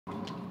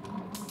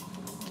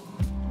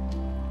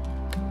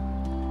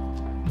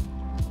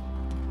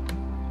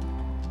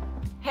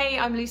Hey,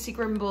 I'm Lucy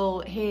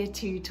Grimble, here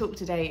to talk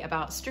today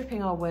about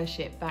stripping our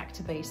worship back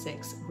to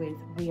basics with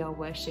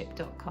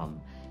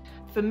WeAreWorship.com.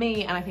 For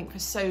me, and I think for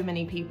so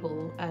many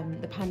people,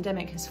 the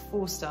pandemic has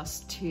forced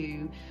us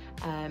to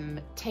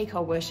take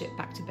our worship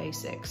back to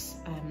basics.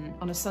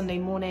 On a Sunday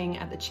morning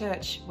at the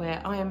church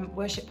where I am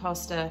worship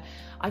pastor,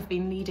 I've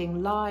been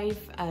leading live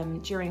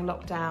during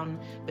lockdown,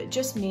 but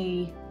just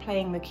me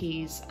playing the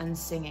keys and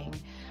singing.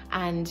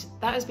 And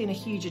that has been a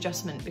huge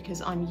adjustment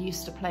because I'm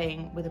used to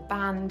playing with a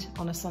band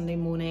on a Sunday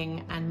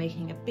morning and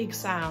making a big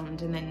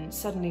sound, and then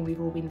suddenly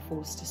we've all been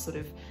forced to sort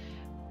of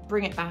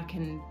bring it back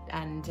and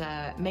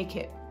make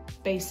it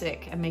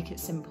basic and make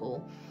it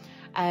simple.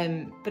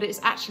 But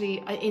it's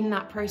actually, in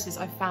that process,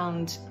 I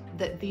found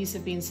that these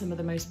have been some of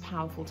the most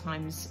powerful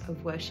times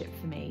of worship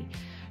for me.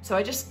 So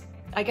I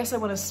guess I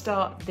want to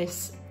start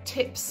this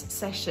tips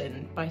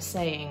session by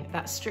saying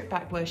that stripped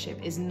back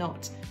worship is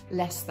not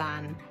less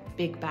than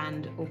big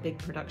band or big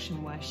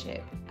production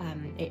worship.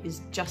 It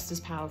is just as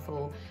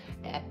powerful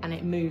and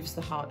it moves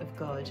the heart of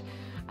God.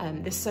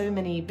 There's so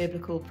many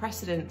biblical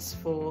precedents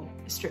for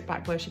stripped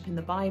back worship in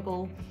the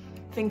Bible.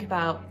 Think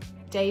about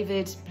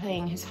David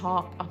playing his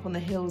harp up on the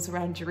hills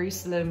around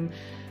Jerusalem.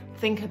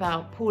 Think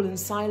about Paul and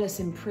Silas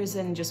in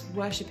prison just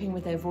worshipping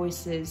with their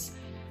voices.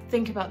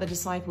 Think about the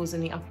disciples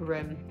in the upper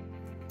room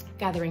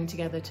gathering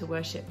together to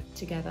worship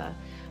together.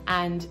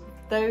 And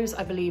those,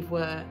 I believe,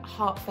 were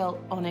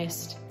heartfelt,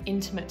 honest,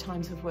 intimate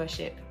times of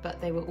worship,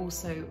 but they were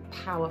also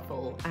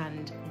powerful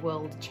and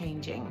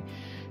world-changing.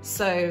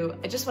 So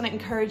I just want to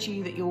encourage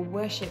you that your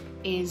worship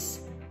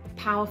is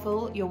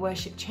powerful. Your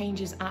worship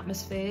changes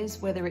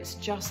atmospheres, whether it's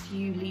just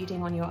you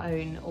leading on your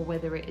own or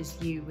whether it is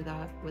you with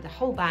a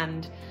whole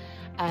band.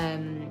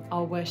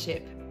 Our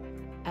worship,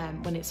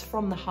 when it's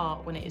from the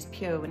heart, when it is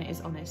pure, when it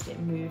is honest, it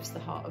moves the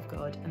heart of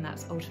God, and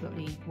that's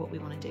ultimately what we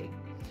want to do.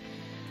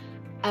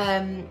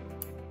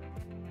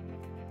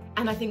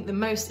 And I think the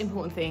most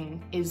important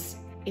thing is,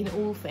 in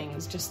all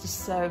things, just to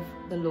serve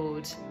the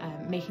Lord,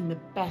 making the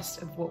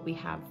best of what we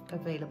have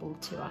available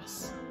to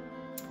us.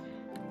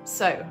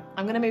 So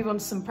I'm going to move on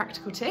to some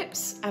practical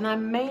tips, and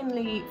I'm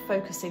mainly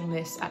focusing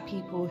this at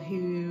people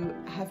who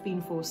have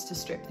been forced to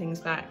strip things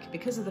back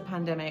because of the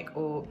pandemic,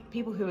 or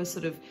people who are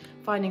sort of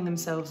finding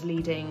themselves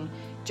leading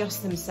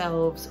just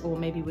themselves or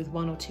maybe with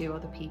one or two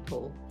other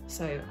people.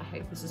 So I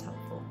hope this is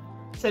helpful.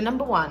 So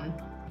number one,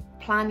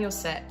 plan your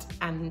set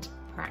and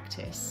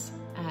practice.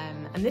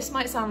 And this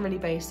might sound really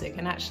basic,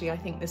 and actually I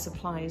think this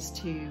applies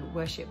to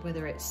worship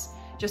whether it's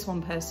just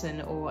one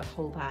person or a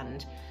whole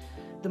band.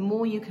 The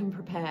more you can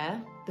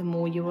prepare, the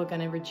more you are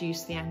going to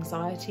reduce the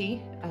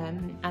anxiety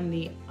and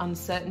the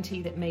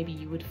uncertainty that maybe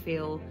you would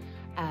feel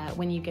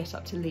when you get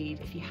up to lead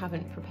if you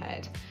haven't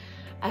prepared.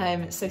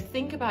 So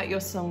think about your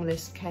song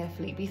list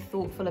carefully, be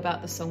thoughtful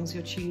about the songs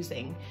you're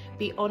choosing,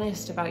 be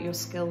honest about your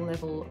skill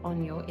level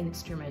on your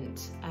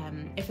instrument.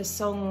 If a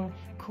song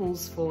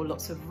calls for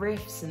lots of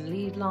riffs and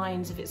lead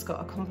lines, if it's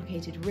got a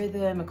complicated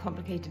rhythm, a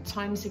complicated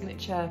time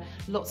signature,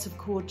 lots of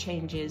chord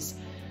changes,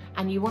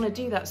 and you want to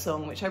do that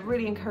song, which I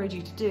really encourage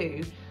you to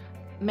do,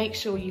 make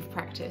sure you've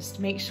practiced,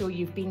 make sure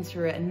you've been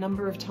through it a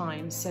number of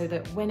times so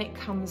that when it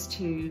comes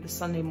to the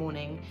Sunday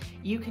morning,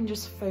 you can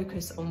just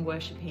focus on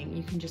worshiping,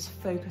 you can just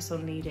focus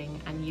on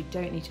leading, and you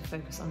don't need to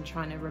focus on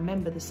trying to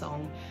remember the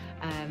song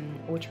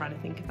or trying to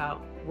think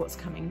about what's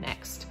coming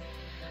next.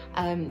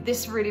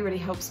 This really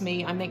helps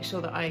me. I make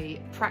sure that I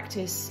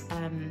practice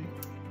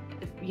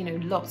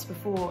lots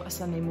before a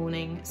Sunday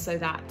morning so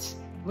that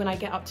when I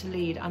get up to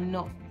lead,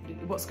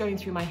 what's going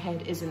through my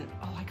head isn't,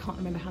 oh, I can't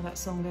remember how that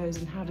song goes,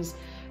 and how does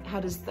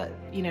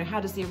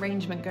the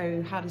arrangement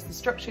go, how does the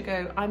structure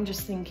go. I'm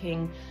just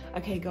thinking,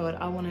 okay, God,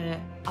 I want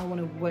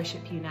to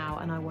worship you now,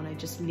 and I want to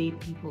just lead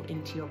people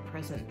into your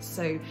presence.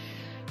 So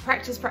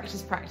practice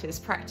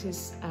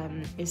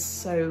is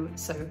so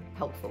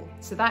helpful.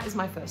 So that is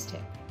my first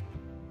tip.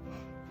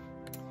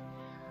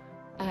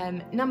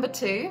 Number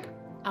two,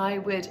 I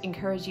would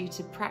encourage you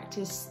to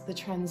practice the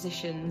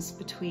transitions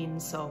between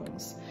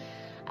songs.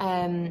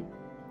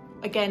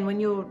 Again, when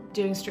you're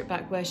doing stripped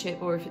back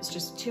worship, or if it's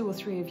just two or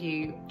three of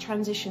you,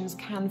 transitions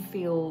can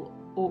feel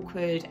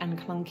awkward and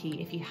clunky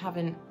if you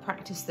haven't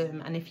practiced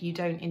them and if you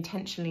don't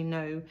intentionally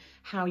know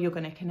how you're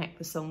going to connect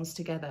the songs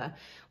together.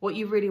 What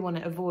you really want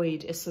to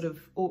avoid is sort of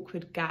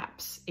awkward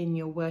gaps in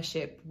your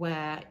worship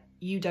where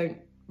you don't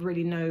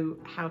really know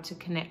how to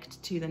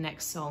connect to the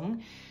next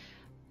song.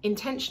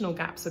 Intentional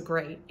gaps are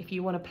great. If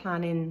you want to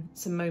plan in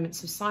some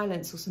moments of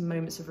silence or some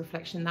moments of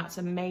reflection, that's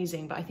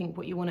amazing. But I think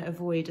what you want to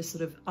avoid are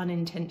sort of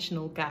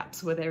unintentional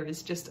gaps where there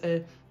is just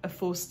a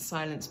forced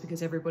silence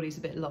because everybody's a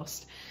bit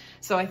lost.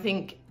 So I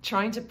think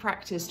trying to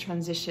practice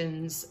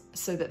transitions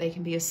so that they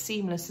can be as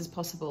seamless as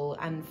possible,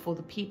 and for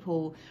the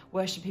people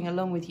worshipping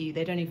along with you,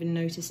 they don't even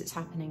notice it's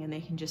happening and they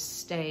can just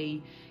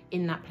stay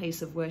in that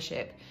place of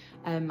worship,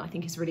 I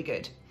think is really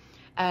good.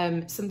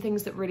 Some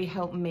things that really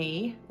help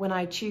me when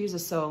I choose a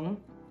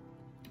song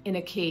in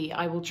a key,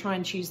 I will try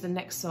and choose the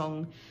next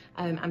song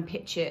and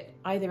pitch it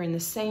either in the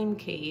same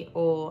key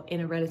or in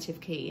a relative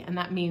key, and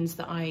that means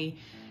that I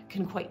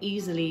can quite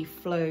easily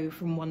flow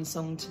from one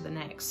song to the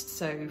next.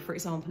 So for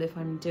example, if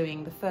I'm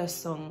doing the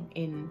first song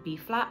in B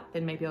flat,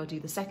 then maybe I'll do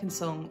the second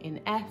song in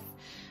F,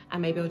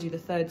 and maybe I'll do the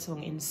third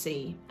song in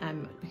C,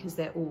 because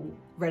they're all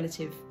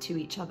relative to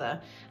each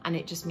other, and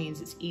it just means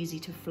it's easy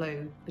to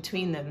flow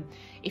between them.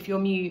 If you're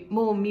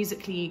more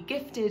musically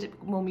gifted,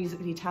 more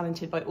musically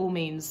talented, by all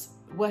means,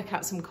 work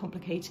out some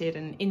complicated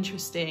and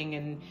interesting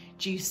and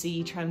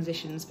juicy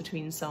transitions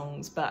between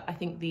songs. But I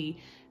think the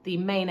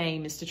main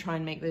aim is to try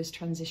and make those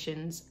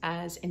transitions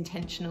as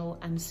intentional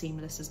and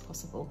seamless as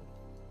possible.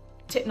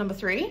 Tip number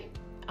 3,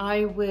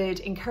 I would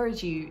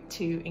encourage you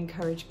to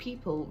encourage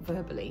people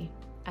verbally.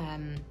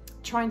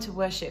 Trying to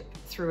worship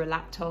through a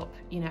laptop,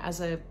 you know,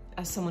 as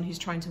someone who's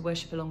trying to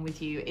worship along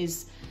with you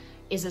is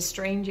a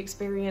strange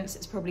experience.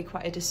 It's probably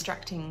quite a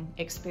distracting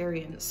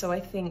experience. So I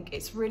think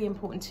it's really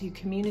important to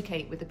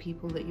communicate with the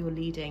people that you're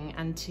leading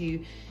and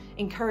to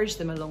encourage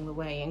them along the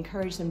way,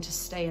 encourage them to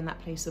stay in that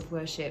place of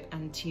worship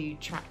and to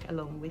track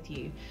along with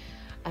you.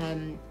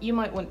 You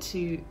might want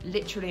to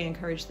literally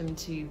encourage them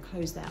to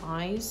close their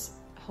eyes,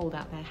 hold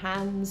out their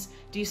hands,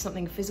 do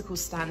something physical,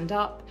 stand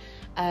up.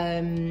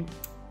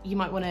 You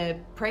might want to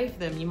pray for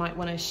them. You might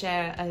want to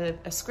share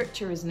a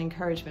scripture as an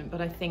encouragement, but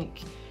I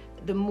think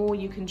the more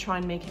you can try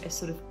and make it a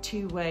sort of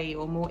two-way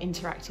or more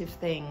interactive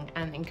thing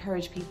and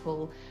encourage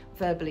people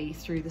verbally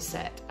through the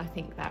set, I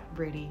think that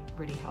really,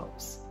 really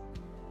helps.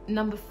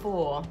 Number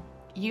 4,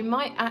 you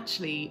might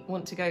actually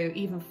want to go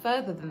even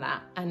further than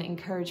that and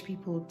encourage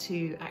people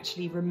to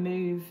actually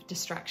remove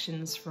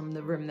distractions from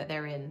the room that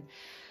they're in.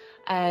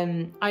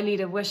 I lead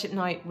a worship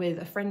night with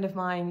a friend of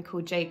mine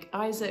called Jake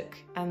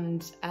Isaac,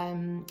 and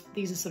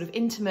these are sort of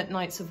intimate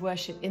nights of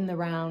worship in the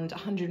round,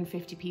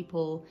 150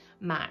 people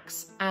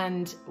max.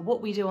 And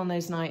what we do on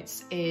those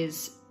nights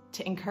is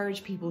to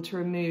encourage people to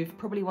remove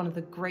probably one of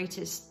the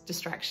greatest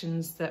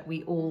distractions that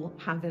we all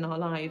have in our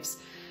lives,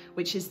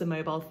 which is the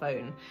mobile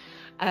phone.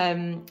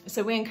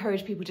 So we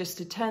encourage people just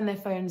to turn their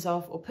phones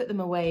off or put them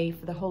away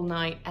for the whole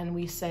night, and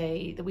we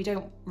say that we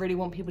don't really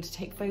want people to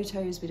take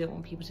photos, we don't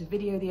want people to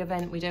video the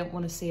event, we don't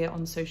want to see it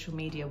on social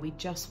media, we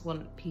just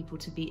want people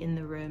to be in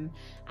the room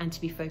and to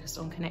be focused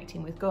on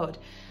connecting with God.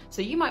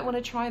 So you might want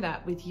to try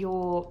that with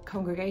your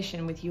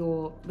congregation, with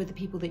the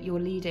people that you're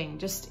leading.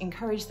 Just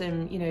encourage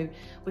them, you know,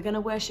 we're going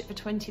to worship for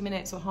 20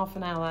 minutes or half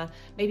an hour,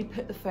 maybe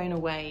put the phone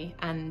away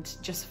and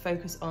just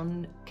focus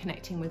on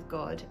connecting with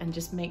God and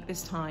just make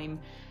this time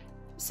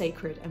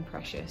sacred and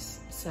precious.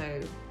 So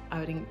I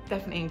would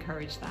definitely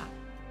encourage that.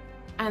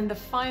 And the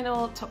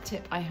final top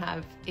tip I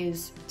have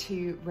is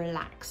to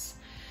relax.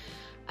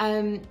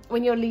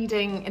 When you're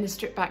leading in a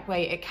stripped back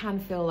way, it can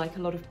feel like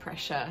a lot of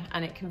pressure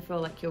and it can feel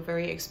like you're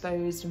very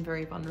exposed and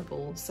very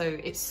vulnerable. So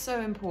it's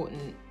so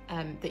important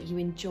that you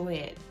enjoy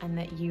it and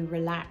that you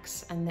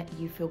relax and that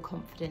you feel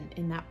confident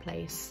in that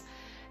place.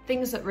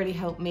 Things that really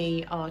help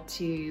me are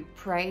to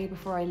pray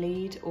before I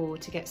lead, or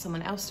to get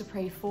someone else to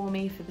pray for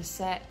me for the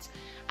set.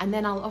 And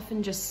then I'll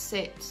often just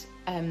sit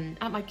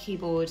at my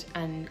keyboard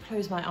and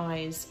close my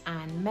eyes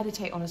and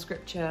meditate on a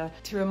scripture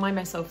to remind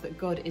myself that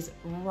God is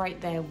right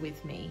there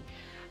with me.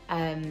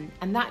 And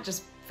that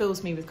just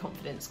fills me with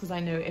confidence, because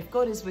I know if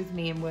God is with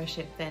me in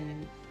worship,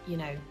 then, you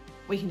know,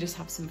 we can just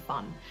have some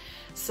fun.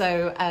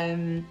 So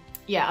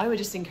yeah, I would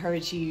just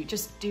encourage you,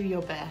 just do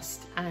your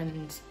best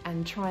and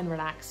try and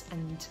relax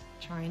and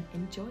try and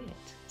enjoy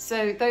it.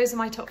 So those are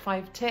my top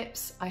 5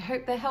 tips. I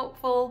hope they're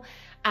helpful,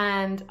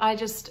 and I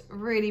just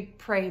really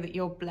pray that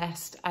you're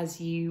blessed as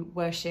you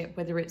worship,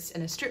 whether it's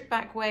in a stripped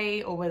back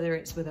way or whether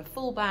it's with a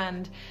full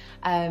band.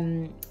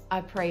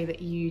 I pray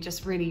that you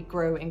just really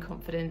grow in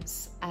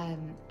confidence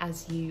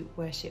as you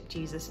worship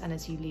Jesus and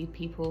as you lead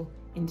people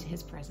into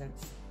his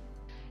presence.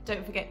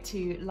 Don't forget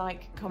to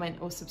like, comment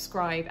or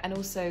subscribe, and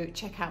also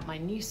check out my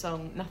new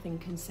song, Nothing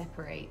Can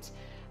Separate.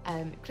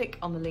 Click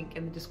on the link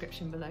in the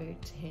description below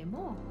to hear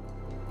more.